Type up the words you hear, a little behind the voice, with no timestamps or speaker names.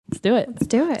do it. Let's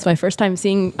do it. It's my first time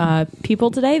seeing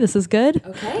people today. This is good.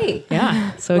 Okay.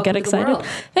 Yeah. So Welcome get to the excited. world.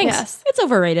 Thanks. Yes. It's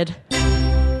overrated.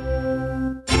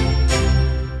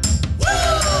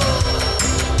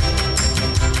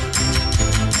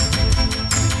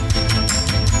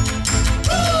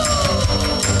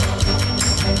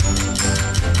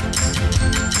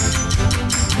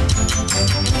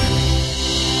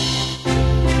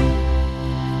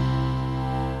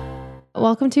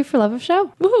 Welcome to For Love of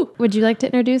Show. Woohoo. Would you like to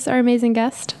introduce our amazing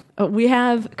guest? We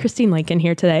have Christine Lincoln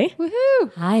here today.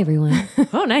 Woohoo! Hi, everyone.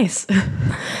 Oh, nice.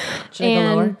 Should I go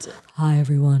lower? And Hi,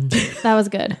 everyone. that was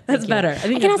good. That's better. I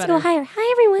think I can that's also go better. higher.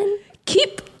 Hi, everyone.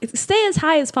 Stay as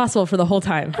high as possible for the whole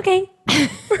time. Okay.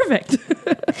 Perfect.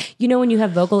 You know, when you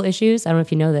have vocal issues, I don't know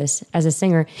if you know this, as a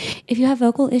singer, if you have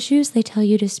vocal issues, they tell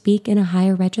you to speak in a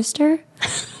higher register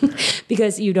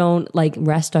because you don't like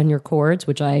rest on your chords,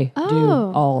 which I do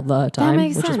all the time,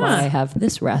 makes which is sense. why I have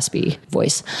this raspy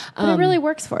voice. But it really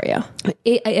works for you.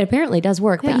 It apparently does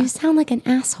work, Yeah. but you sound like an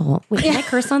asshole. Wait, can I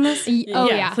curse on this? Oh,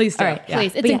 yeah. Please do. All right. Yeah.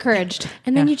 Please. It's But yeah. encouraged.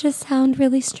 And then you just sound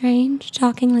really strange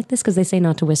talking like this because they say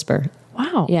not to whisper.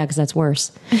 Wow. Yeah, because that's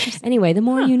worse. Anyway, the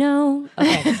more you know.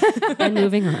 Okay. And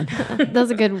moving on. That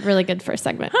was a really good first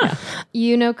segment.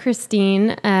 You know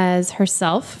Christine as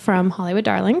herself from Hollywood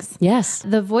Darlings. Yes.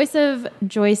 The voice of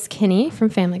Joyce Kinney from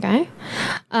Family Guy.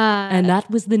 And that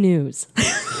was the news.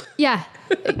 Yeah.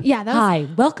 Yeah, Hi,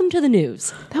 welcome to the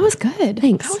news. that was good.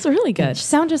 Thanks. That was really good. You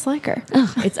sound just like her.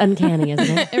 Oh, it's uncanny,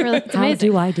 isn't it? It's How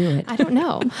amazing. do I do it? I don't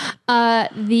know.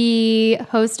 The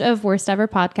host of Worst Ever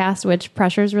Podcast, which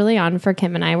pressure's really on for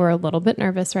Kim and I. We're a little bit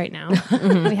nervous right now.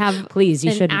 We have Please,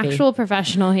 you an shouldn't be. actual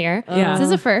professional here. Yeah. This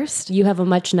is a first. You have a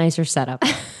much nicer setup.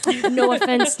 No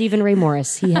offense, Stephen Ray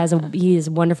Morris. He has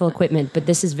wonderful equipment, but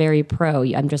this is very pro.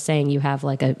 I'm just saying you have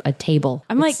like a table.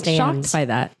 I'm with like stands. shocked by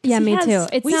that. Yeah, He me has- too.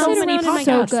 It we sounds so many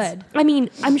so podcasts. good. I mean,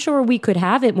 I'm sure we could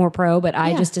have it more pro, but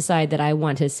I Yeah. just decide that I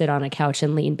want to sit on a couch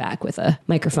and lean back with a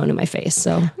microphone in my face.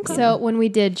 So So when we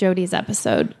did Jodie's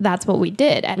episode, that's what we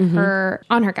did at her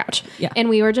on her couch. Yeah. And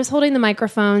we were just holding the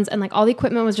microphones and like all the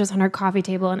equipment was just on her coffee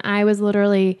table. And I was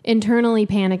literally internally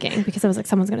panicking because I was like,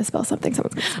 someone's going to spill something.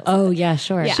 Someone's going to spill something. oh yeah,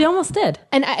 sure. Yeah. She almost did.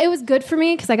 And it was good for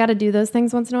me because I got to do those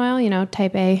things once in a while, you know,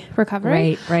 type A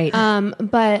recovery. Right.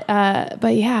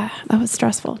 But yeah, that was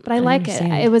stressful. But I like it.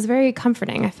 understand. It was very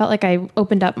comforting. I felt like I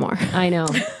opened up more. I know.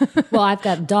 Well, I've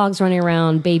got dogs running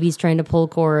around, babies trying to pull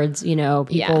cords, you know,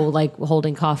 people Yeah. like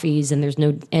holding coffees and there's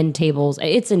no end tables.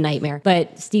 It's a nightmare.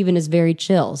 But Stephen is very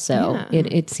chill, so Yeah.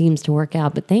 it seems to work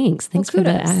out. But thanks for the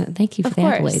kudos. thank you for Of the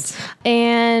course. accolades.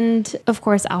 And of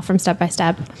course, Al from Step by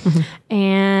Step.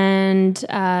 And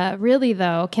really,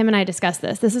 though, Kim and I discussed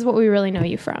this. This is what we really know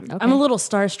you from. I'm a little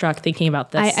starstruck thinking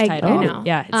about this title. I know.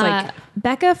 Yeah, it's like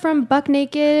Becca from Buck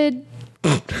Naked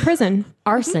Prison.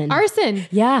 Arson. Arson.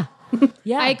 Yeah.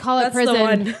 Yeah. I call it That's the prison.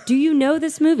 one. Do you know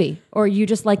this movie or you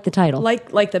just like the title?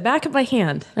 like the back of my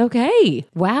hand. Okay.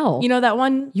 Wow. You know that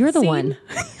one? You're the scene? one.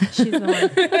 She's the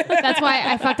one. That's why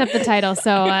I fucked up the title.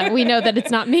 So we know that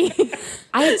it's not me.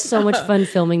 I had so much fun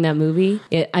filming that movie.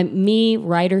 Me,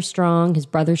 Ryder Strong, his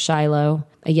brother Shiloh,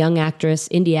 a young actress,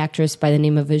 indie actress by the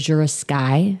name of Azura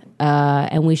Sky.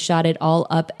 And we shot it all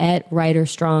up at Ryder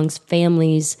Strong's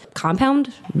family's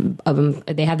compound.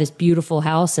 They have this beautiful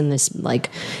house and this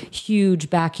like huge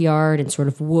backyard and sort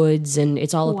of woods, and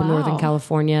it's all up in Northern Wow.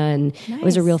 California. And it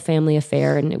was a real family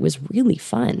affair, and it was really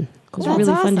fun. It was That's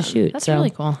really fun to awesome. shoot. That's So,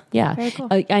 really cool. Yeah, Very cool.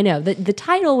 I know the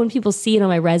title. When people see it on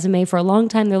my resume for a long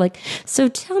time, they're like, "So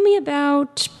tell me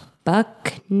about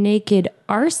Buck Naked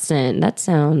Arson." That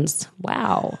sounds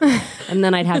wow. And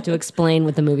then I'd have to explain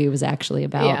what the movie was actually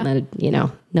about. Yeah. And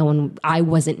then, I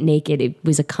wasn't naked. It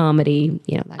was a comedy.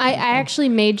 I actually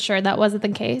made sure that wasn't the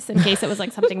case in case it was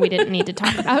like something we didn't need to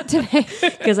talk about today.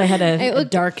 because I had a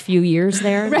dark few years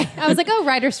there. Right. I was like, oh,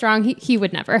 Ryder Strong, he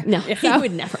would never. No, he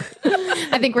would never.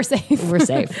 I think we're safe. We're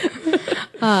safe.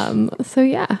 So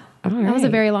yeah. That was a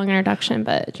right. very long introduction,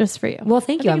 but just for you. Well,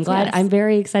 thank you. I'm glad. yes. I'm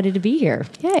very excited to be here.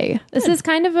 Yay. This is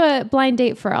kind of a blind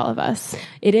date for all of us.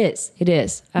 It is. It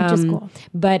is. Which is cool.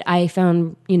 But I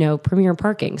found, premier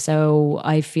parking. So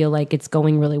I feel like it's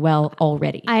going really well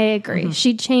already. I agree.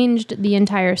 She changed the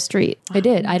entire street. I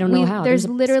did. I don't know how. There's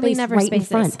a literally space never right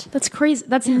spaces. in front. That's crazy.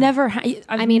 That's never.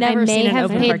 I mean, I never may seen an have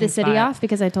open paid parking the city spot. off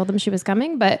because I told them she was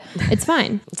coming, but it's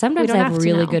fine. Sometimes We I don't have have to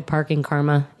really know. good parking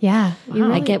karma. Yeah.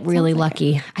 I get really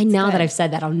lucky. I know. now that I've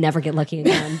said that, I'll never get lucky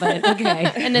again. But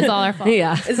okay. And it's all our fault.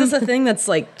 Yeah. Is this a thing that's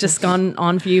like just gone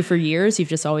on for you for years? You've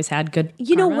just always had good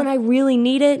You know, karma? when I really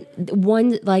need it,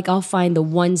 I'll find the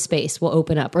one space will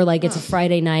open up, or like it's a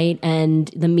Friday night and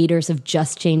the meters have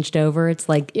just changed over. It's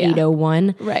like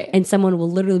 8:01, Right. And someone will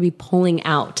literally be pulling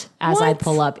out as I What?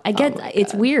 pull up. I get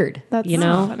it's weird. That's you so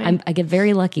know, funny. I get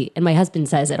very lucky, and my husband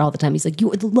says it all the time. He's like,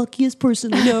 "You are the luckiest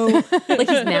person I know." Like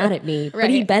he's mad at me, but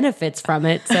he Right. benefits from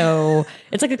it. So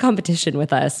it's like a competition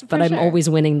with us. But I'm sure. always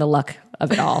winning the luck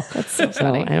of it all. That's so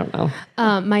funny. I don't know.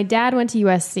 My dad went to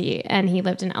USC and he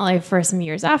lived in LA for some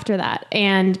years after that.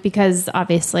 And because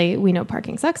obviously we know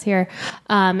parking sucks here,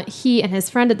 he and his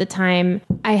friend at the time,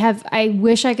 I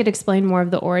wish I could explain more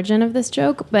of the origin of this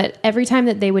joke, but every time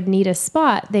that they would need a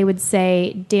spot, they would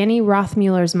say Danny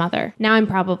Rothmuller's mother. Now I'm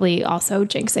probably also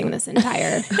jinxing this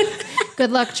entire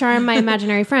good luck charm, my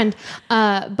imaginary friend.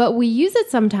 But we use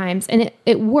it sometimes and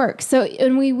it works. So,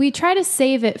 and we try to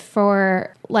save it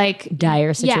for like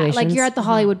Dire situations. Yeah, like you're at the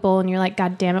Hollywood Bowl and you're like,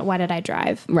 God damn it, why did I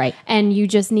drive? Right. And you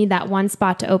just need that one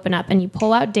spot to open up and you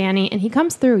pull out Danny and he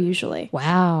comes through usually.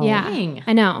 Wow. Yeah. Dang.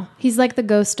 I know. He's like the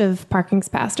ghost of Parking's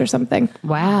Past or something.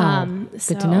 Wow.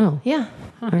 So, Good to know. Yeah.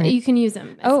 You can use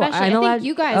him. Oh, Especially, I'm I allowed- think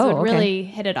you guys Oh, would okay. really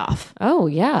hit it off. Oh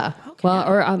yeah. Well,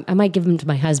 or I might give him to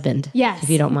my husband. Yes. if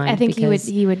you don't mind. I think because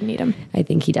he would need him. I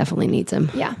think he definitely needs him.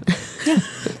 Yeah.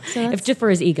 If just for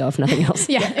his ego, if nothing else.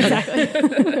 Yeah,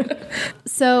 exactly.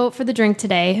 So for the drink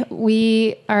today,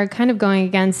 we are kind of going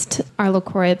against our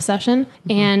LaCroix obsession,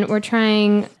 and we're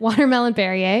trying watermelon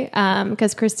Perrier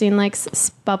because Christine likes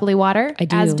bubbly water. I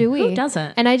do. As do we. Who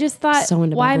doesn't? And I just thought, So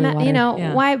into why, bubbly water.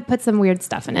 Yeah. why put some weird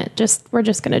stuff in it? We're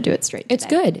just going to do it straight. It's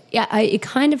today. good. Yeah, it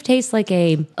kind of tastes like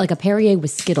a Perrier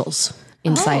with Skittles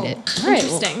inside it. All right,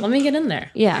 Interesting. well, let me get in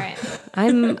there. Yeah, All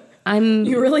right. I'm.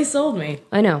 You really sold me.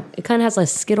 I know it kind of has a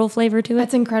Skittle flavor to it.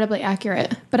 That's incredibly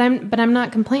accurate, but I'm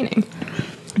not complaining.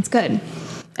 It's good.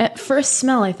 At first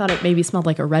smell, I thought it maybe smelled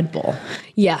like a Red Bull.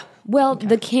 Yeah. Well,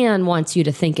 the can wants you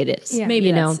to think it is. Yeah. Maybe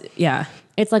you know, yeah.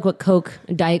 it's like what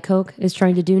Diet Coke is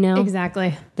trying to do now.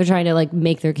 Exactly. They're trying to like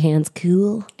make their cans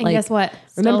cool. And like, guess what?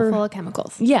 Still remember- full of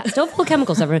chemicals. Yeah, still full of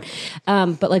chemicals, everyone.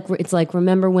 But like, it's like,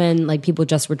 remember when like people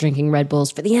just were drinking Red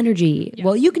Bulls for the energy?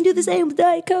 Well, you can do the same with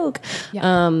Diet Coke.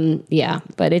 Yeah,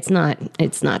 but it's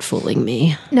not fooling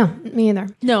me. No, me either.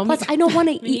 No, Plus, I don't want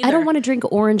to eat. I don't want to drink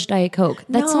orange Diet Coke.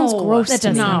 That sounds No, gross. That to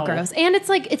does me. sound gross. And it's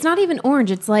like, it's not even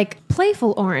orange. It's like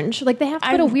playful orange. Like they have to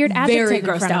put a weird adjective very in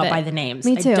grossed front of out it. by the names.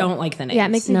 Me I too. don't like the Yeah, it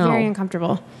names. makes me No. very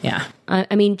uncomfortable. Yeah.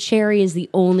 I mean, cherry is the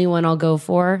only one I'll go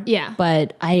for. Yeah.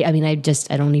 But I mean, I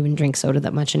don't even drink soda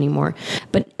that much anymore.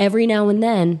 But every now and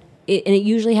then, and it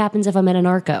usually happens if I'm at an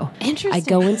Arco. Interesting. I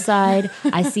go inside,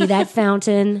 I see that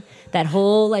fountain, that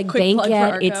whole like Quick plug for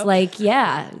banquette. Arco. It's like,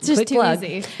 yeah, It's just quick too plug.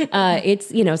 easy.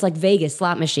 It's it's like Vegas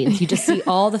slot machines. You just see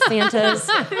all the Fantas,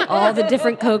 all the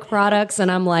different Coke products, and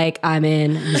I'm like, I'm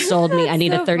in. You sold me. I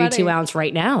need so a 32 funny. ounce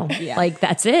right now. Like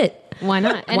that's it. Why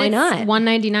not? And Why it's not?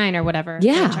 $1.99 or whatever.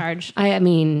 Yeah. they charge. I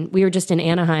mean, we were just in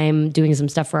Anaheim doing some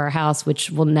stuff for our house,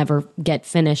 which will never get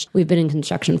finished. We've been in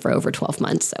construction for over 12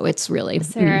 months, so it's really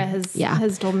Sarah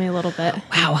has told me a little bit.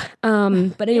 wow.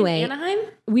 But anyway, Anaheim?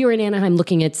 we were in Anaheim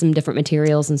looking at some different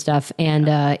materials and stuff, and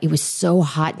it was so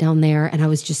hot down there, and I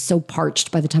was just so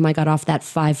parched by the time I got off that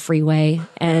 5 freeway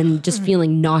and just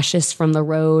feeling nauseous from the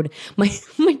road.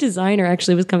 My designer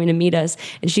actually was coming to meet us,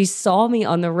 and she saw me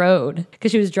on the road because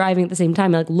she was driving at the same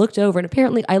time. I like looked over, and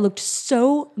apparently I looked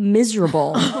so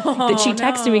miserable that she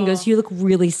texted me and goes, "You look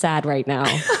really sad right now."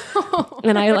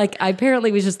 And I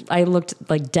looked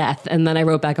like death. And then I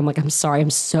wrote back, I'm like, I'm sorry, I'm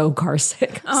so car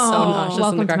sick. I'm so nauseous in the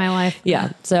welcome to car. my life.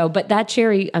 Yeah. So, but that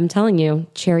cherry, I'm telling you,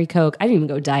 cherry Coke. I didn't even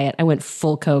go diet. I went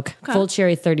full Coke, full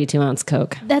cherry 32 ounce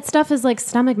Coke. That stuff is like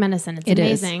stomach medicine. It's It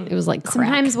is. amazing. It was like crack.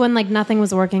 sometimes when like nothing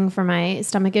was working for my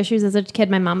stomach issues as a kid,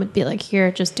 my mom would be like,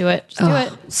 "Here, just do it. Just do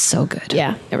it." So good.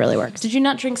 Yeah, it really works. Did you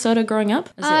not drink soda growing up?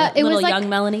 Is it little young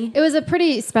Melanie? It was a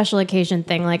pretty special occasion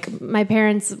thing. Like my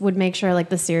parents would make sure like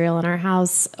the cereal in our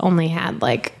house only had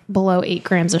like below 8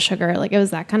 grams of sugar. Like it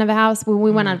was that kind of a house. When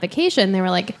we went on vacation, they were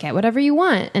like, "Get whatever you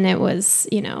want," and it was,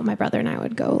 my brother and I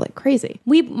would go like crazy.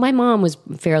 My mom was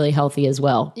fairly healthy as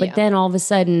well, but Yeah. then all of a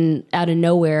sudden, out of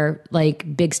nowhere,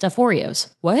 like big stuff Oreos.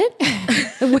 What?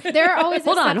 There are always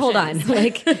Hold on.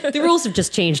 Like the rules have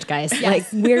just changed, guys. Like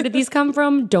where did these come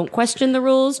from? Don't question the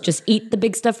rules. Just eat the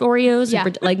big stuffed Oreos. Yeah.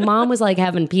 Like mom was like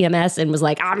having PMS and was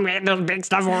like, I'm eating those big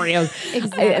stuffed Oreos.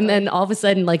 Exactly. And then all of a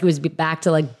sudden, like it was back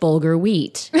to like bulgur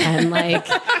wheat and like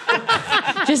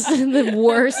Just the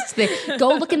worst thing. Go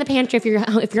look in the pantry if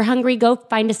you're hungry. Go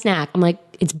find a snack. I'm like,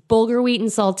 it's bulgur wheat and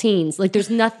saltines. Like, there's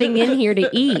nothing in here to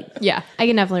eat. Yeah, I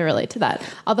can definitely relate to that.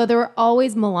 Although there were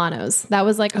always Milanos. That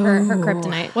was like her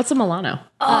kryptonite. What's a Milano?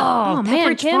 Oh man,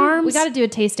 Pepperidge Kim, Farms? we got to do a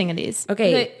tasting of these.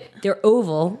 Okay, they're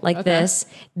oval like this.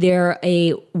 They're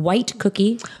a white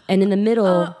cookie, and in the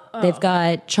middle they've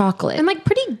got chocolate. And like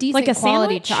pretty decent Like a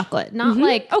quality sandwich? chocolate, not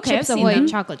like Okay, Chips I've seen Ahoy them.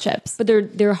 chocolate chips. but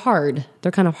they're hard.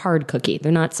 They're kind of hard cookie.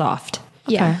 They're not soft.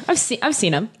 Yeah, I've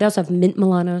seen them. They also have mint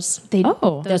Milanos. they.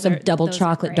 Oh. They also have double those are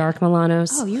chocolate great. dark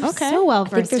Milanos. Oh, you're Okay. so well I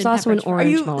think versed. there's in also an Pepperidge Farm. orange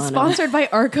Are you Milano. sponsored by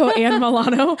Arco and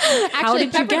Milano? Actually, How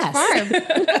did you Pepperidge guess?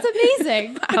 Farm. That's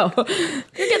amazing. Oh,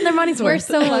 you're getting their money's We're worth.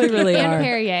 so lucky. really and are.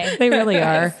 Perrier. They really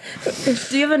are.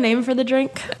 Do you have a name for the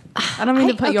drink? I don't mean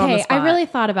to put you on the spot. I really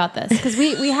thought about this because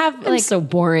we have I'm like so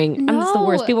boring. I'm just the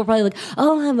worst. No. People are probably like,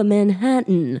 I'll have a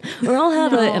Manhattan or I'll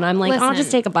have a, and I'm like, I'll listen.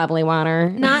 just take a bubbly water.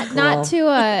 not Cool.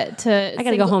 to I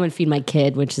gotta go home and feed my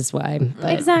kid, which is why.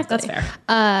 But Exactly. That's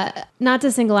fair. Not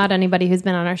to single out anybody who's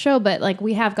been on our show, but like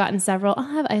we have gotten several. I'll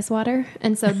have ice water,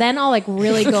 and so then I'll like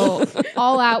really go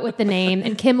all out with the name,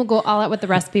 and Kim will go all out with the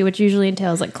recipe, which usually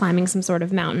entails like climbing some sort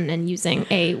of mountain and using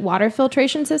a water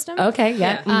filtration system. okay,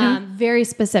 yeah. Very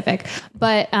specific,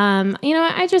 but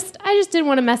I just didn't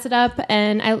want to mess it up,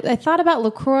 and I thought about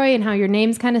LaCroix and how your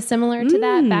name's kind of similar to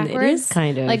that backwards, is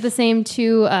kind of. like the same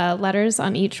two letters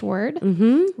on each word,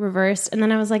 reversed, and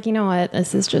then I was like, you know what,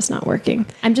 this is just not working.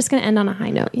 I'm just going to end on a high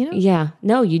note, you know. Yeah.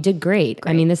 No, you did great.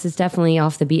 I mean, this is definitely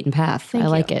off the beaten path. Thank I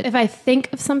like you. it. If I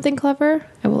think of something clever,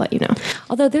 I will let you know.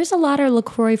 Although there's a lot of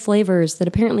LaCroix flavors that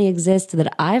apparently exist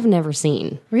that I've never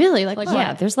seen. Really, like what?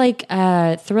 Yeah, there's like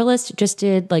Thrillist just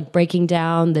did like breaking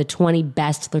down the 20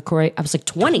 best LaCroix. I was like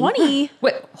 20. 20?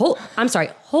 Wait, I'm sorry.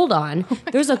 Hold on.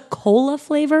 There's a cola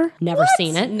flavor. Never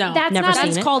seen it. No, That's never not- seen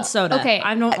That's it. called soda. Okay.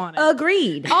 I don't want it.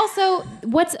 Agreed. Also,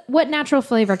 what natural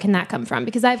flavor can that come from?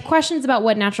 Because I have questions about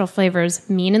what natural flavors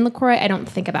mean in LaCroix. I don't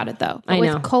think about it though. But I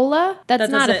know. with cola, that's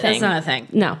not a thing. That's not a thing.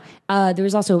 No. There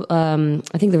was also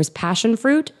I think there was passion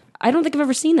fruit. I don't think I've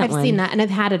ever seen that I've one. seen that, and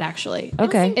I've had it actually.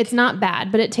 Okay. It's not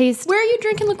bad, but it tastes. Where are you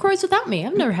drinking LaCroix without me?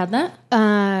 I've never had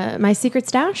that. My secret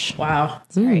stash. Wow.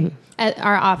 Sorry. At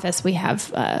our office, we have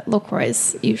LaCroix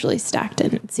usually stacked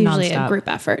in. It's usually Nonstop. a group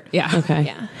effort. Yeah. Okay.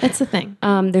 Yeah, it's a thing.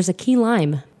 There's a key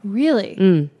lime.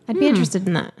 Really? I'd be interested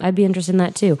in that. I'd be interested in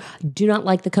that too. Do not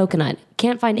like the coconut.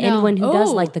 Can't find anyone who does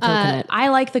Oh, like the coconut. I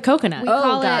like the coconut. We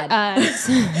call God.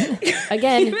 it.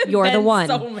 Again, you're the Ben's one.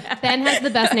 so mad. Ben has the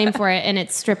best name for it, and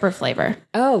it's stripper flavor.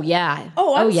 Oh yeah.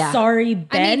 Oh, I'm yeah. sorry,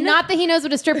 Ben. I mean, not that he knows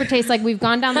what a stripper tastes like. We've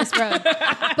gone down this road,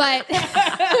 but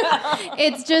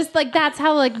it's just like that's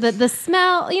how like the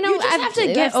smell. You know, You just I've- have to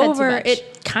I've get said too over much. it.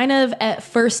 Kind of at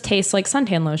first tastes like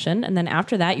suntan lotion, and then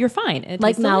after that, you're fine. It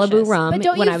Like tastes Malibu delicious. rum But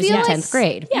don't when you I was feel in like- 10th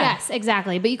grade. Yes,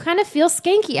 exactly. But you kind of feel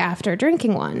skanky after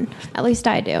drinking one. At least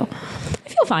I do. I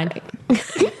feel fine.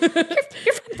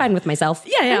 You're fine with myself.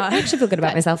 Yeah. I actually feel good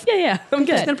about myself. Yeah. I'm I'm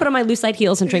just good. gonna put on my lucite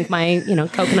heels and drink my,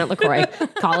 coconut LaCroix.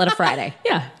 Call it a Friday.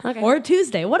 Yeah. Okay. Or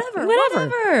Tuesday.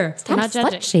 Whatever. Stop not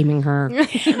judging. slut shaming her. I'm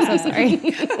so sorry.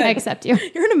 I accept you.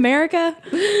 You're in America.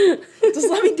 Just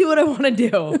let me do what I want to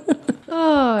do.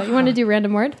 Oh, you want to do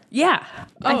random word? Yeah.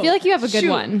 I feel like you have a good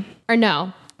one. Or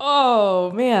no?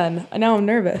 Oh man. Now I'm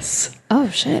nervous. Oh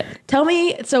shit. Tell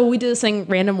me. So we do this thing,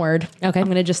 random word. Okay. I'm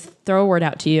gonna just throw a word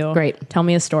out to you. Great. Tell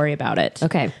me a story about it.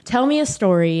 Okay. Tell me a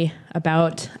story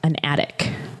about an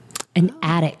attic. An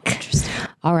attic. Interesting.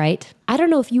 All right. I don't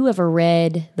know if you ever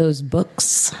read those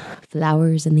books,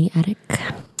 Flowers in the Attic,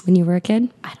 when you were a kid.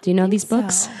 Do you know these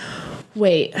books?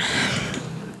 Wait.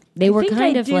 They were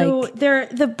kind of like they're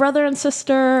the brother and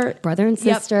sister. brother and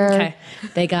Yep, sister. okay.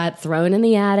 They got thrown in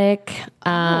the attic.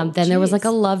 Then there was like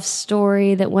a love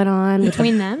story that went on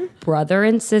Between them? brother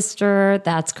and sister.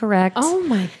 That's correct. Oh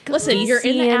my god. Listen, you're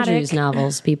in C. the Andrews attic.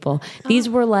 novels, people. These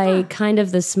were like kind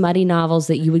of the smutty novels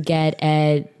that you would get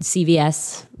at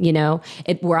CVS,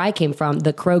 where I came from,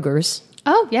 the Kroger's.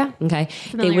 Oh yeah. Okay. They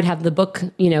Familiar. would have the book,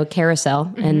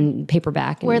 carousel and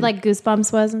paperback. Where and- like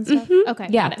Goosebumps was and stuff. Okay.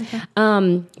 yeah. Got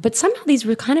it. But somehow these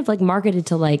were kind of like marketed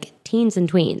to like teens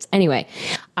and tweens. Anyway,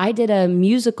 I did a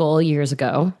musical years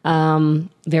ago.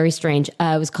 Very strange.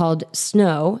 It was called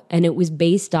Snow, and it was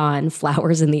based on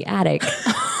Flowers in the Attic.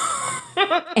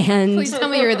 And Please tell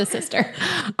me you were the sister.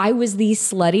 I was the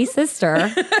slutty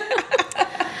sister.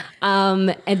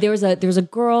 And there's a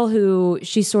girl who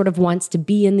she sort of wants to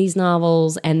be in these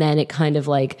novels, and then it kind of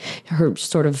like her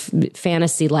sort of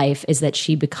fantasy life is that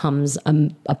she becomes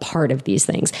a part of these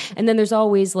things. And then there's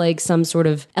always like some sort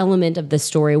of element of the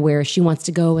story where she wants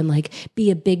to go and like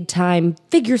be a big time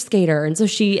figure skater, and so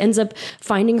she ends up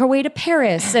finding her way to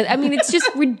Paris. And I mean, it's just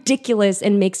ridiculous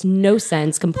and makes no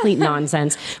sense, complete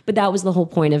nonsense. But that was the whole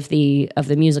point of the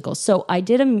musical. So I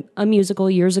did a musical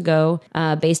years ago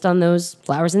based on those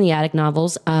Flowers in the Attic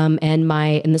novels, and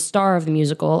the star of the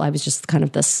musical, I was just kind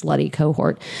of the slutty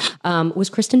cohort, was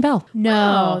Kristen Bell.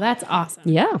 No, that's awesome.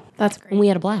 Yeah, That's great. And we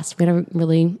had a blast. We had a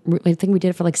really, I think we did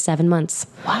it for like 7 months.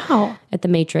 Wow. At the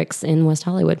Matrix in West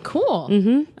Hollywood.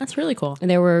 Cool. That's really cool.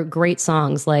 And there were great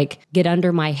songs like "Get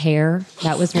Under My Hair."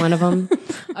 That was one of them.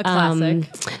 A classic.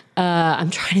 I'm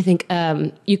trying to think.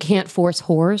 "You Can't Force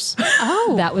Whores."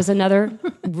 Oh, that was another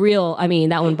real. I mean,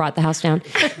 that one brought the house down.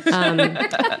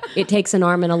 "It Takes an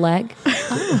Arm and a Leg."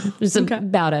 It was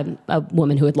about a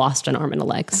woman who had lost an arm and a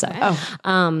leg. So,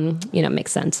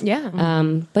 makes sense.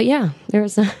 Yeah. But yeah, there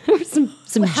was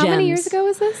some How many gems. years ago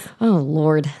was this? Oh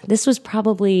Lord, this was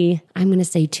probably, I'm going to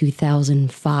say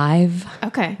 2005.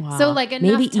 Okay. So like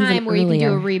enough Maybe time even where you can do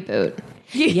a earlier. reboot.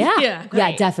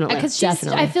 Yeah, definitely. Because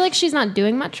Definitely. I feel like she's not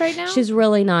doing much right now. She's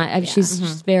really not. She's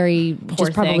very,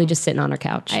 just probably thing. just sitting on her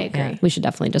couch. I agree. We should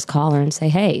definitely just call her and say,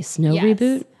 "Hey, Snow Yes.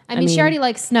 reboot." I mean, she already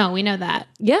likes snow. We know that.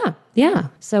 Yeah.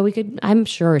 So we could. I'm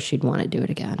sure she'd want to do it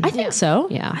again. I think so.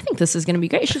 Yeah. I think this is going to be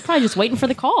great. She's probably just waiting for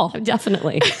the call.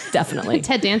 Definitely.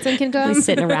 Ted Danson can go. Just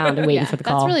sitting around and waiting for the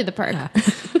call. That's really the perk.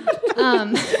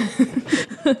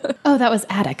 Oh, that was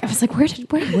Attic. I was like, where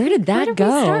did that we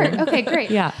go? start? Okay, great.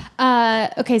 Yeah.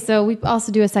 Okay, so we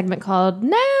also do a segment called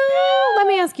Now Let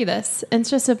Me Ask You This. And it's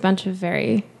just a bunch of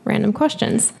very random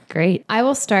questions. Great. I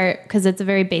will start because it's a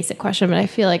very basic question, but I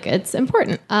feel like it's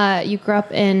important. You grew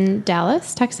up in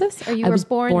Dallas, Texas, or you I were was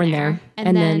born there.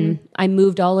 And then I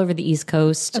moved all over the East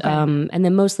Coast, and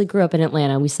then mostly grew up in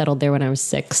Atlanta. We settled there when I was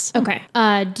 6. Okay.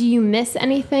 Do you miss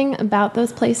anything about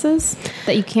those places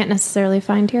that you can't necessarily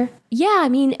find here? Yeah, I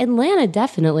mean, Atlanta,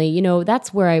 definitely. You know,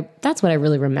 that's what I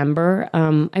really remember.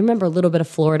 I remember a little bit of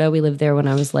Florida. We lived there when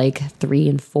I was like 3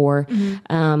 and 4.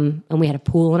 And we had a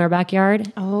pool in our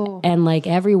backyard. Oh. And like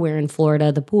everywhere in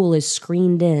Florida, the pool is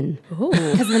screened in.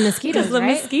 Because of the mosquitoes, The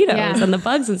right? mosquitoes Yeah. and the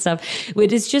bugs and stuff.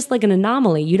 It's just like an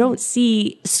anomaly. You don't see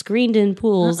screened in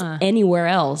pools anywhere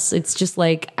else. It's just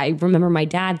like, I remember my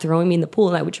dad throwing me in the pool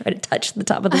and I would try to touch the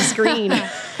top of the screen.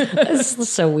 It's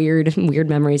so weird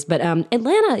memories. But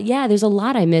Atlanta, yeah, there's a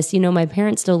lot I miss. You know, my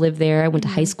parents still live there. I went to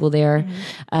high school there.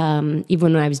 Even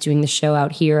when I was doing the show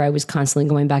out here, I was constantly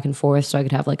going back and forth so I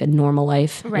could have like a normal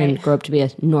life and grow up to be a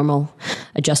normal,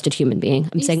 adjusted human being.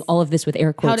 I'm saying all of this with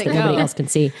air quotes How'd it that nobody go? else can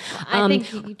see. I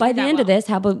think you did By the that end of well. this,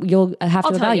 how about you'll have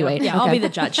to tell you. evaluate? Yeah, I'll be the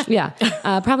judge. Yeah,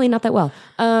 probably not that well.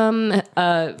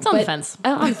 It's on the fence.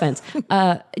 On the fence.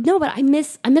 No, but I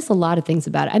miss a lot of things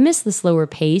about it. I miss the slower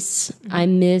pace. I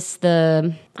miss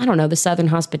the Southern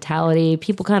hospitality.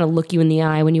 People kind of look you in the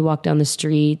eye when you walk down the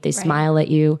street. They smile at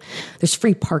you. There's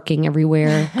free parking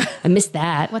everywhere. I miss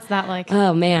that. What's that like?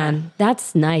 Oh man,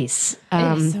 that's nice.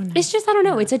 is so nice. It's just, I don't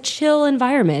know. It's a chill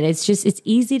environment. It's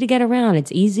easy to get around.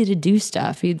 It's easy to do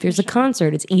stuff. There's a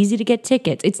concert. It's easy to get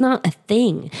tickets. It's not a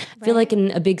thing. I feel like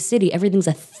in a big city, everything's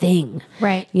a thing.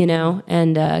 Right. You know,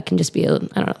 and it can just be, a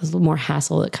little more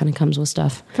hassle that kind of comes with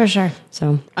stuff. For sure.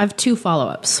 So I have 2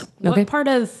 follow-ups. Okay. What part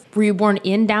of, were you born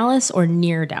in Dallas or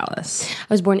near Dallas?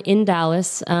 I was born in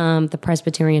Dallas, the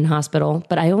Presbyterian Hospital,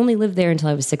 but I only lived there until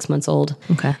I was 6 months old.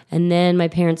 Okay. And then my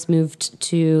parents moved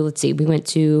to, we went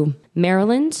to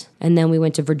Maryland, and then we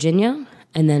went to Virginia,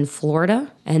 and then Florida,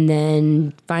 and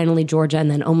then finally Georgia, and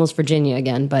then almost Virginia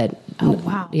again. But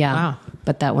wow. Yeah. Wow.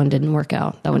 But that one didn't work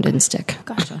out. That one didn't stick.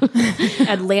 Gotcha.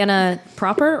 Atlanta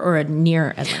proper or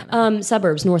near Atlanta?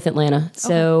 Suburbs, North Atlanta.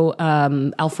 So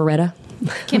Alpharetta.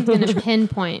 Kim's going to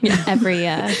pinpoint every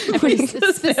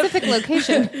specific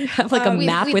location. Have like a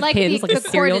map we'd with like pins, the like a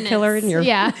serial killer in your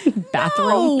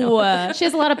bathroom. She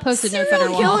has a lot of Post-it notes on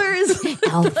her wall.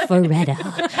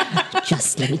 Alpharetta.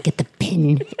 Just let me get the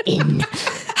pin in.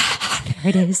 There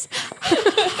it is.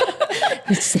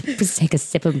 Let's take a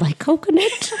sip of my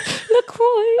coconut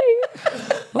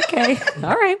LaCroix. Okay.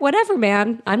 All right. Whatever,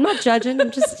 man. I'm not judging.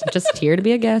 I'm just here to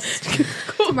be a guest.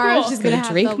 Cool. Tomorrow she's gonna have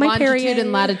Drink the my longitude Perrier.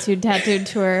 and latitude tattooed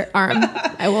to her arm.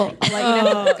 I'll let you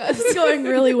know. It's going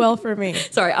really well for me.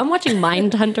 Sorry, I'm watching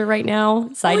Mindhunter right now.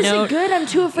 Side Is note. it good? I'm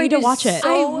too afraid to is watch it.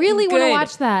 I really want to good.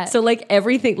 watch that. So like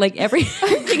everything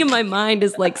in my mind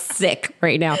is like sick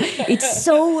right now. It's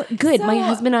so good. My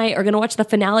husband and I are gonna watch the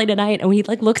finale tonight, and he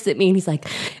like looks at me and he's like,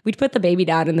 we'd put the baby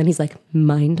down, and then he's like,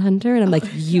 Mindhunter, and I'm like,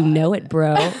 you know it,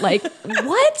 bro. Like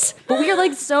what? But we are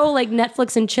like so like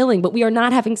Netflix and chilling, but we are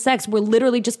not having sex. We're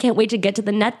literally just can't wait to get to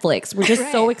the Netflix. We're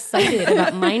just so excited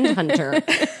about Mindhunter.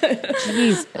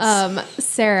 Jesus.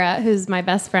 Sarah, who's my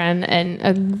best friend and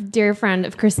a dear friend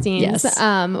of Christine's,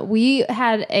 Yes. we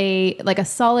had a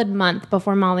solid month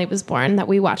before Molly was born that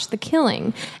we watched The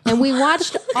Killing, and we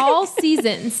watched all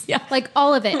seasons, like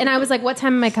all of it. And I was like, "What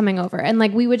time am I coming over?" And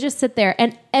like we would just sit there,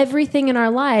 and everything in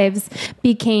our lives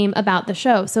became about the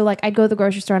show. So like I'd go to the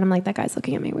grocery store, and I'm like, "That guy's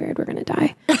looking at me weird. We're gonna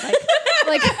die."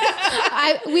 Like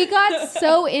we got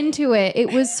so into it.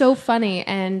 It was so funny,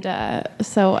 and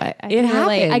so I It can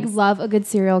relate. I happens. love a good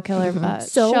serial killer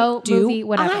So show, do movie,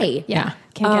 whatever. I. Yeah,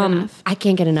 can't get enough. I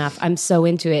can't get enough. I'm so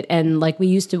into it. And like we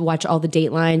used to watch all the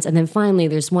Datelines, and then finally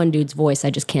there's one dude's voice I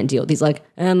just can't deal with. He's like,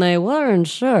 and they weren't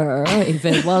sure if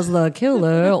it was the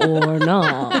killer or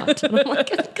not. And I'm like,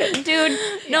 dude,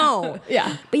 no.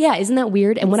 Yeah. But yeah, isn't that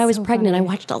weird? And when I was pregnant, I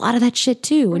watched a lot of that shit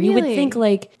too. And you would Really? think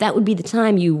like that would be the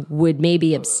time you would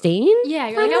maybe abstain. Yeah,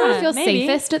 you're like, I want to feel maybe.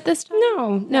 safest at this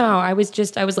time. No. I was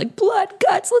like, blood,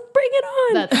 guts, let's bring it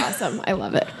on. That's awesome. I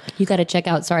love it. You got to check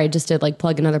out, sorry, just to like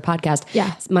plug another podcast.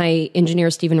 Yeah. My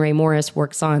engineer, Stephen Ray Morris,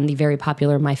 works on the very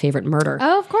popular My Favorite Murder.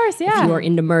 Oh, of course, yeah. If you are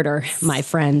into murder, my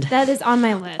friend. That is on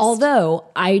my list. Although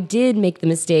I did make the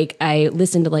mistake, I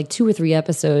listened to like 2 or 3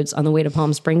 episodes on the way to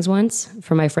Palm Springs once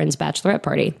for my friend's bachelorette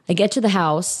party. I get to the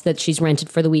house that she's rented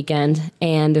for the weekend,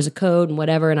 and there's a code and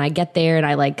whatever, and I get there and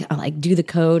I do the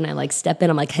code, and I like step in.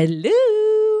 I'm like, hello?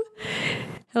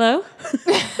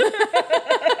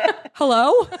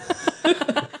 Hello?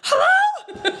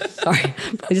 Sorry,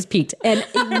 I just peeked, and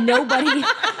nobody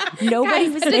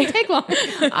was there. didn't take long.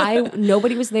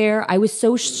 Nobody was there. I was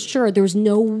so sure there was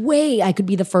no way I could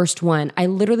be the first one. I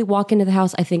literally walk into the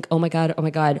house. I think, oh my god,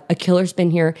 a killer's been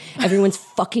here. Everyone's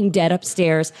fucking dead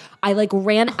upstairs. I like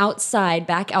ran outside,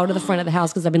 back out of the front of the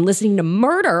house because I've been listening to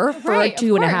murder for Right, of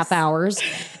 2.5 course. hours,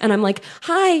 and I'm like,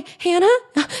 hi, Hannah,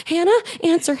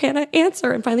 answer.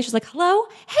 And finally, she's like, hello,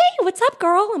 hey, what's up,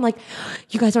 girl? I'm like,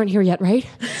 you guys aren't here yet, right?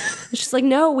 She's like,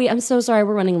 no, I'm so sorry,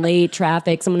 we're running late,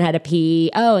 traffic, someone had to pee,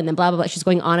 and then blah, blah, blah. She's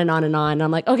going on and on and on. And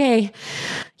I'm like, okay,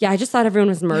 yeah, I just thought everyone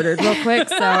was murdered real quick,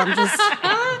 so I'm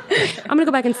gonna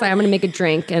go back inside, I'm gonna make a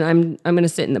drink, and I'm gonna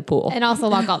sit in the pool. And also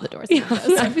lock all the doors.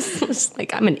 I was just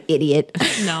like, I'm an idiot.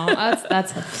 No,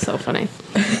 that's so funny.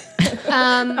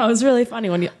 That was really funny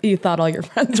when you thought all your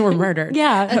friends were murdered.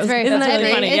 Yeah, That's very Isn't that funny.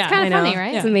 really funny? It's Yeah, kind I of know. funny,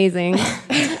 right? It's amazing.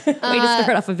 Way to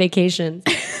start off a vacation.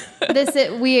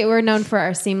 We're known for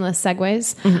our seamless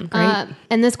segues.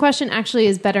 And this question actually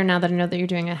is better now that I know that you're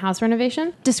doing a house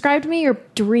renovation. Describe to me your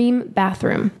dream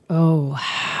bathroom.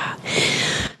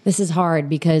 This is hard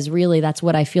because really that's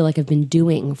what I feel like I've been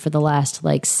doing for the last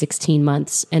like 16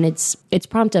 months. And it's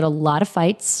prompted a lot of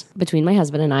fights between my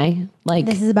husband and I. Like,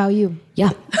 This is about you. yeah,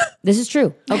 this is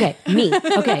true. Okay, me.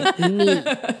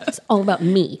 It's all about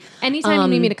me. Anytime you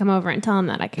need me to come over and tell him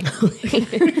that, I can.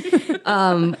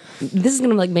 This is going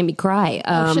to like make me cry.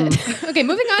 Shit. Okay,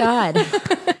 moving on. God.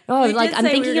 Oh, like did I'm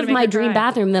say we were thinking gonna of make my her dream cry.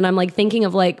 bathroom, then I'm like thinking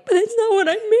of like, but it's not what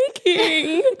I'm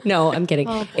making. No, I'm kidding.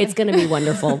 It's going to be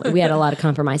wonderful. We had a lot of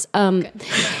compromise.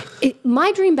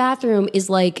 My dream bathroom is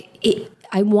like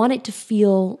I want it to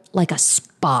feel like a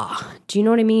spa. Do you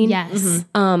know what I mean? Yes.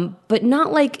 But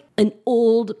not like an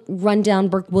old rundown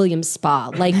Burke Williams spa.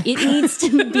 Like it needs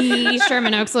to be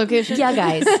Sherman Oaks location. yeah,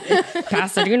 guys.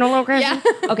 Pasadena location.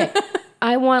 Okay.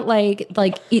 I want like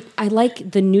it, I like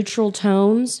the neutral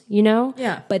tones, you know?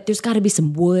 Yeah. But there's got to be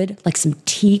some wood, like some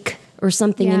teak or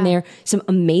something in Yeah. there, some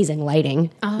amazing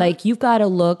lighting. Like you've got to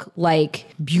look like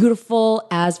beautiful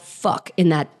as fuck in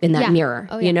that Yeah. mirror,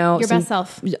 Oh, yeah. you know? Your Some best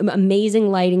self. Amazing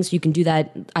lighting so you can do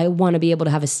that. I want to be able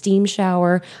to have a steam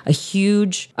shower, a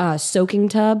huge soaking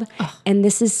tub. And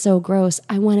this is so gross.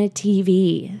 I want a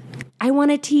TV. I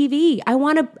want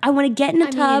to get in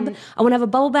a tub. mean- I want to have a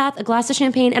bubble bath, a glass of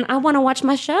champagne, and I want to watch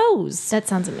my shows. That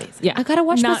sounds amazing. Yeah. I gotta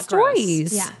watch Not the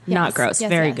stories. gross. Yeah. Not Yes. gross. Yes,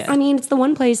 Very yes. good. I mean, it's the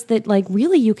one place that like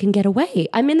really you can get away.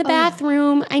 I'm in the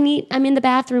bathroom. I'm in the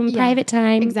bathroom, private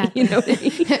time. Exactly. You know what I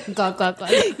mean? glug, glug,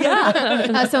 glug.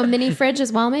 Yeah. So mini fridge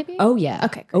as well, maybe? Oh yeah.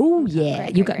 Okay, great. Oh yeah.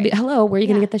 Great, You great, got. great. Hello. Where are you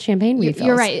gonna get the champagne refills?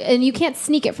 You're right. And you can't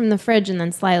sneak it from the fridge and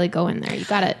then slyly go in there. You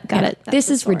got it. This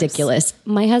is ridiculous.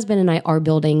 My husband and I are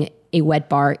building a wet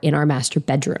bar in our master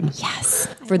bedroom. Yes.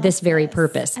 For this very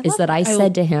purpose, is that I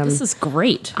said to him, This is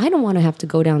great. I don't want to have to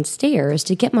go downstairs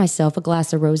to get myself a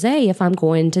glass of rosé if I'm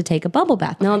going to take a bubble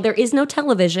bath. Now, there is no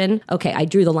television. Okay, I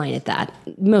drew the line at that,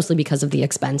 mostly because of the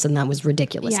expense, and that was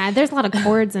ridiculous. Yeah, there's a lot of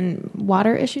cords and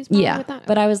water issues with that.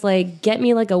 But I was like, get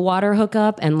me like a water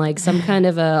hookup and like some kind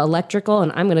of electrical,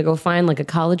 and I'm going to go find like a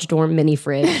college dorm mini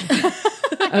fridge.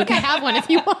 Okay, have one if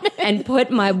you want it. And put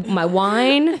my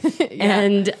wine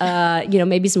and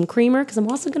maybe some creamer, because I'm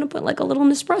also going to put like a little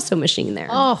Nespresso machine there.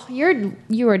 Oh,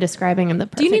 you are describing him the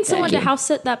perfect Do you need someone day. to house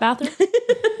sit that bathroom?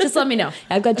 Just let me know.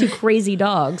 I've got 2 crazy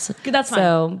dogs. That's fine.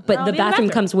 So, but I'll the be in the bathroom bathroom.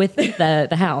 comes with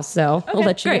the house, so I'll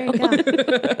let you know.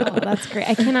 Oh, that's great.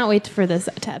 I cannot wait for this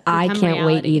to become I can't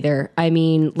wait reality. either. I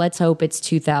mean, let's hope it's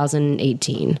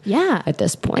 2018. Yeah. At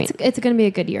this point, It's going to be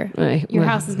a good year. Right. Your Well,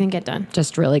 house is going to get done.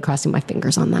 just really crossing my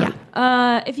fingers on that.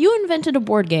 If you invented a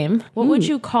board game, what would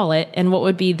you call it, and what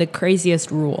would be the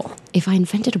craziest rule? If I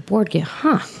invented a board game,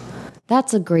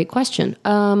 that's a great question.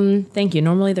 Thank you.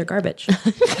 Normally they're garbage.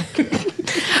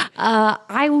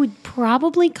 I would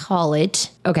probably call it,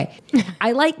 okay,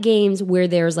 I like games where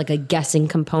there's like a guessing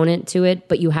component to it,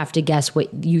 but you have to guess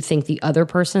what you think the other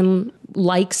person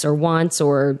likes or wants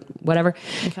or whatever.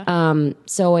 Okay.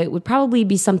 So it would probably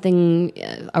be something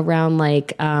around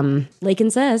like Lakin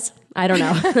Says. I don't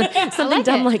know. Something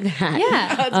dumb like that.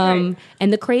 Yeah. That's great.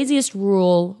 And the craziest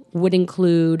rule would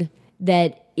include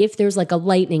that if there's like a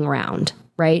lightning round,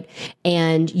 right?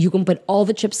 And you can put all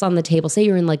the chips on the table. Say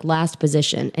you're in like last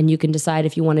position, and you can decide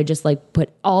if you want to just like put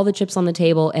all the chips on the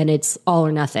table and it's all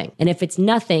or nothing. And if it's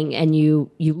nothing and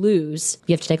you lose,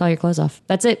 you have to take all your clothes off.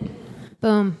 That's it.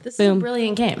 Boom. This is a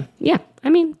brilliant game. Yeah. I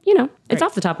mean, it's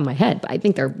off the top of my head, but I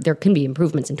think there can be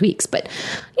improvements and tweaks. But,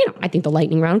 I think the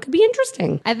lightning round could be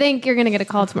interesting. I think you're going to get a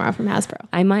call tomorrow from Hasbro.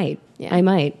 I might. Yeah. I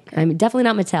might. I'm definitely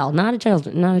not Mattel. Not a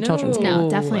children's game. No,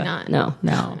 definitely not.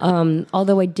 No.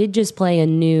 Although I did just play a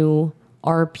new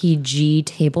RPG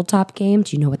tabletop game.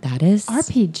 Do you know what that is?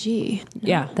 RPG.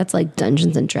 Yeah. That's like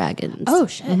Dungeons and Dragons. Oh,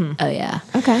 shit. Oh yeah.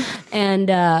 Okay. And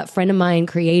a friend of mine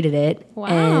created it,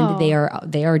 Wow.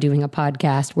 and they are doing a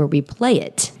podcast where we play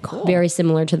it. Cool. Very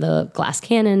similar to the Glass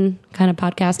Cannon kind of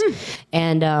podcast.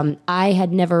 And I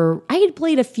had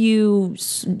played a few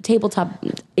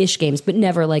tabletop-ish games, but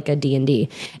never like a D&D.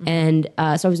 And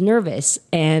so I was nervous,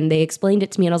 and they explained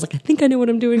it to me, and I was like, I think I know what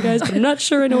I'm doing, guys, but I'm not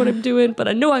sure I know what I'm doing, but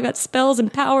I know I got spells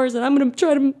and powers, and I'm going to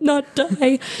try to not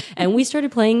die. And we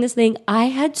started playing this thing. I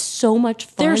had so much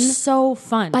fun. They're so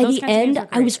fun. By Those the kinds of games end, are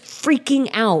I great. was freaking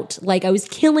out. Like, I was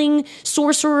killing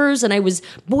sorcerers, and I was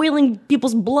boiling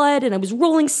people's blood, and I was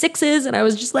rolling 6s, and I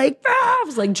was just like, I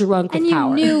was like drunk with And you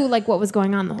power. knew like what was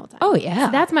going on the whole time. Oh, yeah.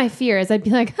 So that's my fear is I'd be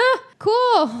like,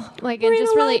 cool. Like, We're and in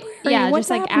just a really, library. What's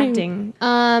just like happening?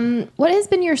 acting. What has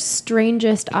been your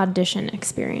strangest audition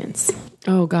experience?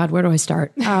 Oh God, where do I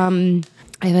start?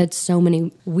 I've had so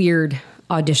many weird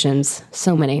auditions,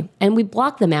 so many. And we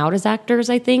block them out as actors,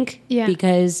 I think, Yeah.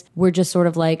 because we're just sort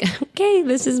of like, okay,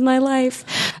 this is my life.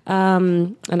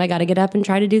 And I got to get up and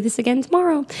try to do this again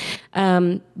tomorrow.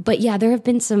 But yeah, there have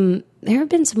been some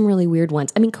really weird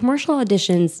ones. I mean, commercial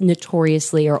auditions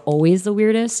notoriously are always the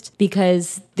weirdest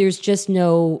because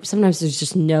sometimes there's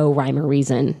just no rhyme or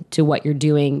reason to what you're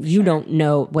doing. You don't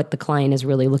know what the client is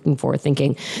really looking for,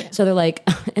 thinking. Yeah. So they're like,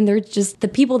 and they're just the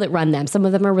people that run them. Some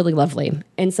of them are really lovely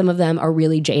and some of them are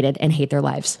really jaded and hate their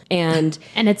lives. And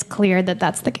it's clear that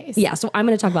that's the case. yeah, so I'm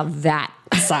going to talk about that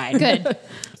side. Good.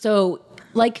 So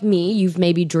like me, you've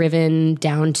maybe driven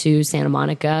down to Santa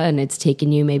Monica and it's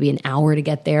taken you maybe an hour to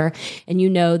get there. And you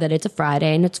know that it's a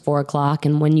Friday and it's 4:00.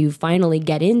 And when you finally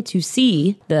get in to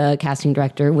see the casting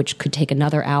director, which could take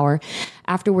another hour,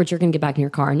 afterwards you're going to get back in your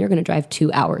car and you're going to drive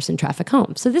 2 hours in traffic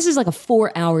home. So this is like a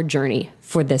 4-hour journey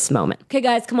for this moment. Okay,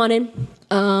 guys, come on in.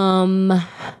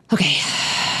 Okay.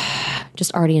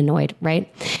 Just already annoyed,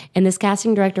 right? And this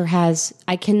casting director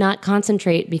I cannot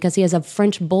concentrate because he has a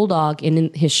French bulldog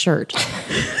in his shirt.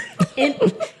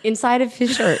 Inside of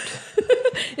his shirt.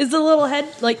 Is the little head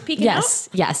like peeking out?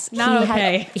 Yes. Not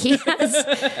okay. He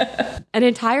has an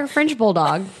entire French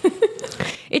bulldog.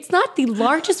 It's not the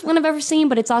largest one I've ever seen,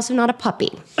 but it's also not a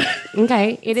puppy.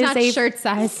 Okay, it is not a shirt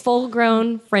size.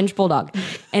 full-grown French bulldog,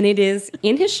 and it is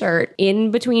in his shirt,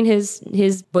 in between his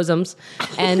bosoms,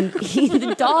 and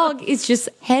the dog is just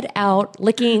head out,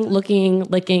 licking,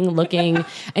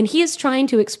 and he is trying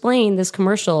to explain this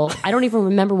commercial. I don't even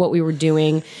remember what we were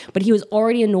doing, but he was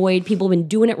already annoyed. People have been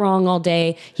doing it wrong all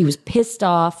day. He was pissed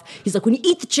off. He's like, when you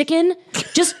eat the chicken,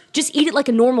 just eat it like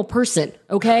a normal person,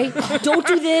 okay? Don't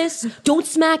do this. Don't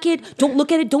smack it. Don't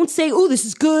look at it. Don't say, "Oh, this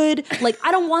is good." Like,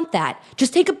 I don't want that.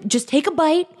 Just take a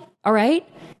bite, all right?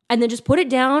 and then just put it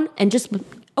down and just,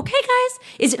 okay, guys,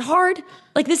 is it hard?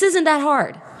 Like, this isn't that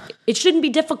hard. It shouldn't be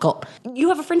difficult. You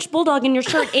have a French bulldog in your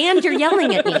shirt and you're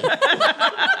yelling at me.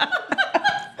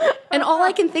 And all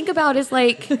I can think about is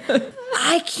like,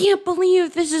 I can't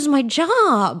believe this is my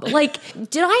job. Like,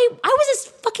 I was this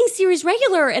fucking series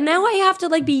regular and now I have to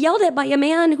like be yelled at by a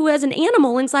man who has an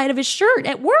animal inside of his shirt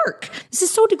at work. This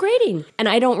is so degrading. And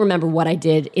I don't remember what I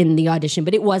did in the audition,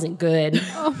 but it wasn't good.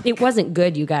 It wasn't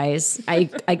good, you guys. I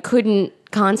couldn't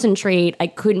concentrate. I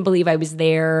couldn't believe I was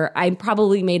there. I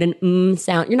probably made an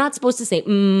sound. You're not supposed to say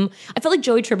I felt like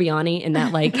Joey Tribbiani in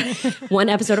that like one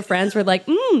episode of Friends where like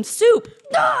soup.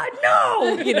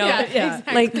 No, you know,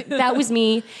 exactly. like that was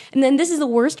me. And then this is the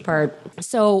worst part.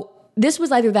 So this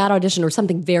was either that audition or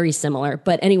something very similar.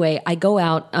 But anyway, I go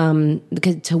out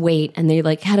to wait, and they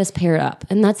like had us paired up.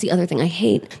 And that's the other thing I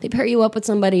hate. They pair you up with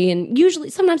somebody, and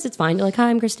sometimes it's fine. You're like, hi,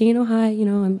 I'm Christine. Oh, hi. You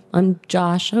know, I'm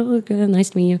Josh. Oh, good.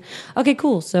 Nice to meet you. Okay,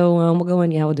 cool. So we'll go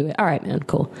in. Yeah, we'll do it. All right, man.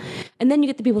 Cool. And then you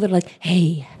get the people that are like,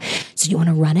 hey, so you want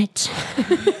to run it?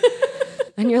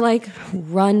 And you're like,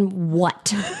 run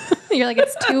what? You're like,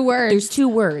 it's 2 words. There's 2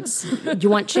 words. Do you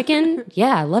want chicken?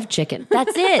 Yeah, I love chicken.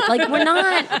 That's it. Like, we're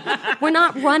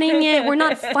not running it. We're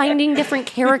not finding different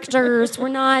characters. We're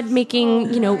not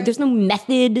making, there's no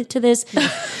method to this.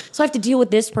 So I have to deal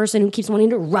with this person who keeps wanting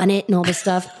to run it and all this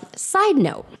stuff. Side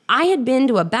note, I had been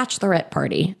to a bachelorette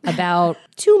party about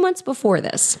 2 months before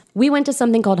this. We went to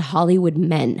something called Hollywood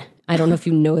Men. I don't know if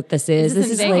you know what this is. This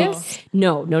is in like Vegas?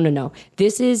 no.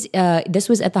 This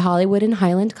was at the Hollywood and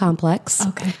Highland complex.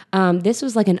 Okay. This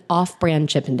was like an off-brand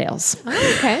Chippendales.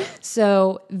 Oh, okay.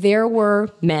 So there were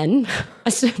men,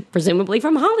 presumably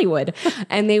from Hollywood,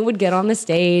 and they would get on the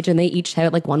stage, and they each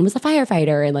had like one was a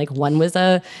firefighter, and like one was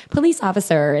a police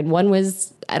officer, and one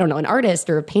was, I don't know, an artist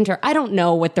or a painter. I don't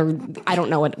know what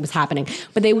was happening,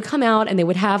 but they would come out and they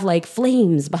would have like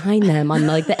flames behind them on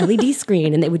like the LED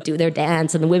screen, and they would do their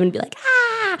dance, and the women would be like,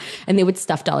 ah, and they would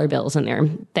stuff dollar bills in their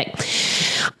thing.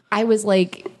 I was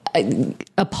like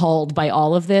appalled by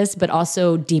all of this, but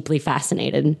also deeply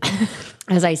fascinated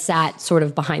as I sat sort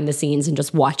of behind the scenes and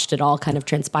just watched it all kind of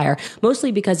transpire,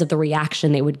 mostly because of the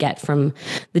reaction they would get from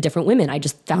the different women. I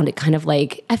just found it kind of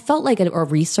like, I felt like a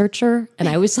researcher, and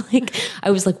I was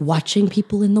like watching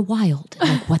people in the wild and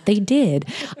like what they did.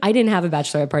 I didn't have a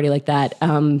bachelorette party like that.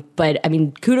 But I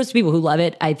mean, kudos to people who love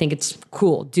it. I think it's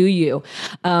cool. Do you?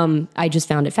 I just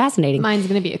found it fascinating. Mine's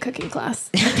going to be a cooking class.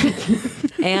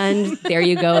 And there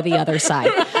you go, the other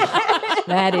side.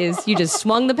 That is, you just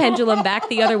swung the pendulum back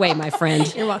the other way, my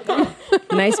friend. You're welcome.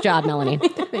 Nice job, Melanie.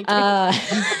 Thank you.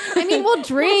 I mean, we'll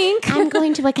drink. I'm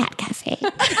going to a cat cafe.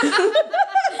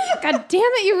 God damn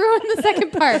it, you ruined the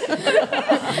second part.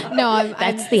 No,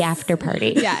 That's the after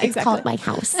party. Yeah, It's exactly. called my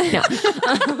house. No.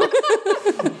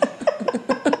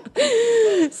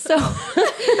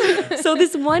 So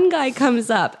this one guy comes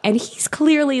up, and he's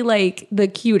clearly like the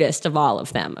cutest of all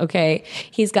of them, okay?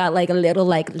 He's got like a little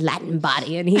like Latin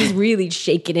body, and he's really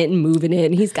shaking it and moving it,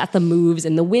 and he's got the moves,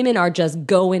 and the women are just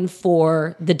going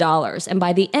for the dollars. And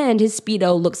by the end, his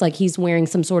Speedo looks like he's wearing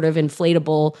some sort of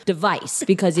inflatable device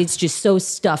because it's just so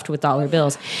stuffed with dollar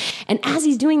bills. And as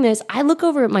he's doing this, I look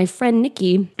over at my friend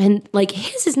Nikki, and like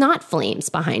his is not flames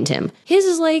behind him. His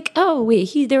is like, oh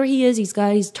wait, there he is. He's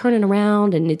turning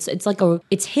around, and it's like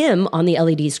it's him on the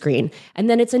LED screen, and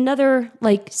then it's another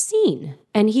like scene,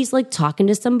 and he's like talking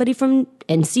to somebody from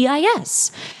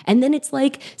NCIS, and then it's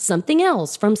like something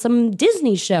else from some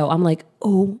Disney show. I'm like,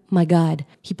 oh my God,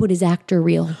 he put his actor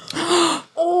reel.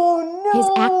 His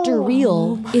actor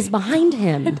reel is behind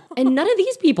him. And none of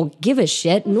these people give a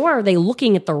shit, nor are they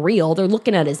looking at the reel. They're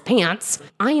looking at his pants.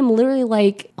 I am literally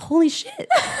like, holy shit.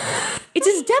 It's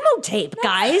his demo tape,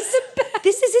 guys.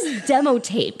 This is his demo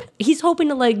tape. He's hoping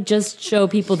to like just show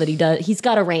people that he's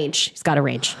got a range. He's got a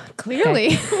range.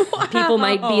 Clearly. Okay. People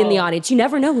might be in the audience. You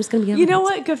never know who's going to be on You the know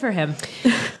audience. what? Good for him.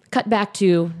 Cut back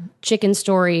to chicken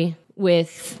story with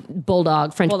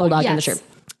French bulldog in the yes. shirt.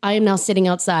 I am now sitting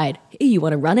outside. Hey, you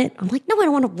want to run it? I'm like, no, I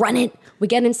don't want to run it. We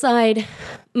get inside.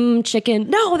 Chicken.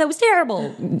 No, that was terrible.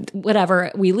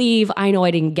 Whatever. We leave. I know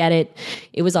I didn't get it.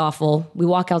 It was awful. We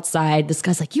walk outside. This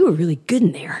guy's like, you were really good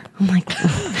in there. I'm like,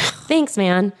 thanks,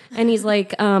 man. And he's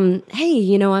like,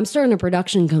 hey, I'm starting a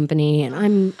production company, and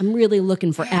I'm really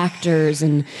looking for actors,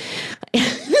 and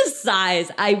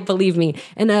size. Believe me.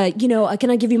 And, can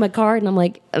I give you my card? And I'm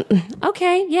like,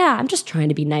 okay, yeah, I'm just trying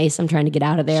to be nice. I'm trying to get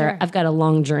out of there. Sure. I've got a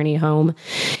long journey home.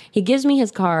 He gives me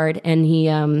his card, and he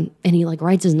like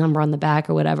writes his number on the back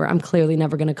or whatever. I'm clearly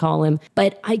never going to call him,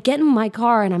 but I get in my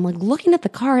car, and I'm like looking at the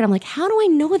card. I'm like, how do I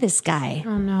know this guy?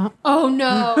 Oh no. Oh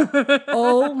no.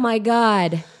 Oh my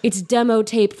God. It's demo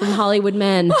tape from Hollywood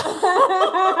Men.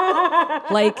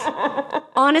 Like,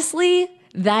 honestly,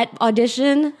 that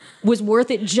audition was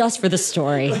worth it just for the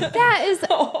story.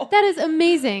 That is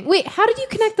amazing. Wait, how did you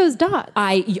connect those dots?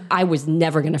 I was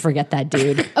never going to forget that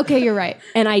dude. Okay, you're right.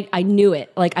 And I knew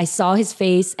it. Like, I saw his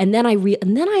face, and then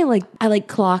I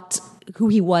clocked who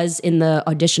he was in the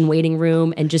audition waiting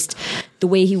room, and just the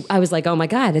way I was like, oh my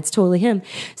God, that's totally him.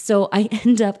 So I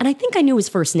end up, and I think I knew his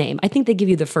first name. I think they give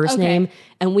you the first name,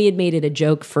 and we had made it a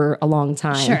joke for a long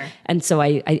time. Sure. And so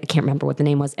I can't remember what the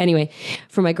name was. Anyway,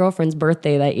 for my girlfriend's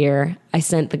birthday that year, I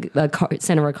sent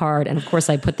sent her a card, and of course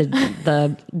I put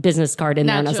the business card in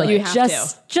there, and I was Naturally, like, you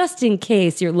have just in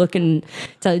case you're looking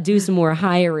to do some more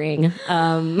hiring,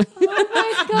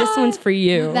 this one's for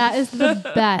you. That is the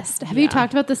best. Have you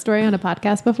talked about this story on a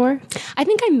podcast before? I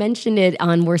think I mentioned it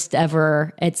on Worst Ever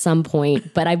at some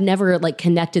point, but I've never like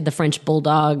connected the French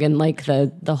bulldog and like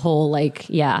the whole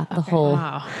whole.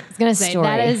 Wow. I was gonna say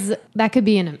story. that could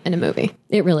be in a movie.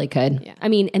 It really could. Yeah. I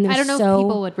mean, and I don't know if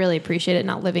people would really appreciate it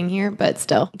not living here, but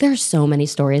still. There's so many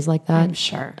stories like that. I'm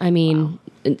sure. I mean,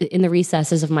 in the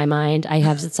recesses of my mind, I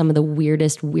have some of the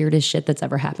weirdest shit that's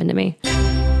ever happened to me.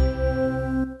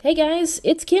 Hey guys,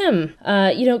 it's Kim.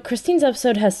 Christine's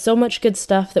episode has so much good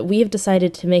stuff that we have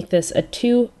decided to make this a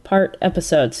 2-part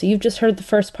episode. So you've just heard the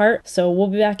first part, so we'll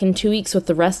be back in 2 weeks with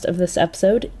the rest of this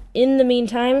episode. In the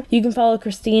meantime, you can follow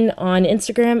Christine on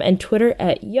Instagram and Twitter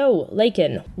at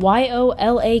YoLakin, YoLakin.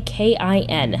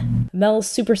 Mel's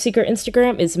super secret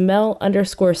Instagram is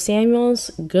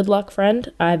Mel_Samuels. Good luck,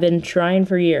 friend. I've been trying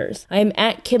for years. I am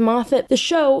at Kim Moffitt. The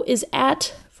show is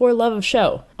at For Love of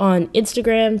Show on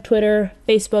Instagram, Twitter,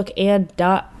 Facebook, and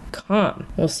 .com.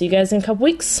 We'll see you guys in a couple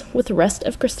weeks with the rest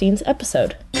of Christine's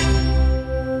episode.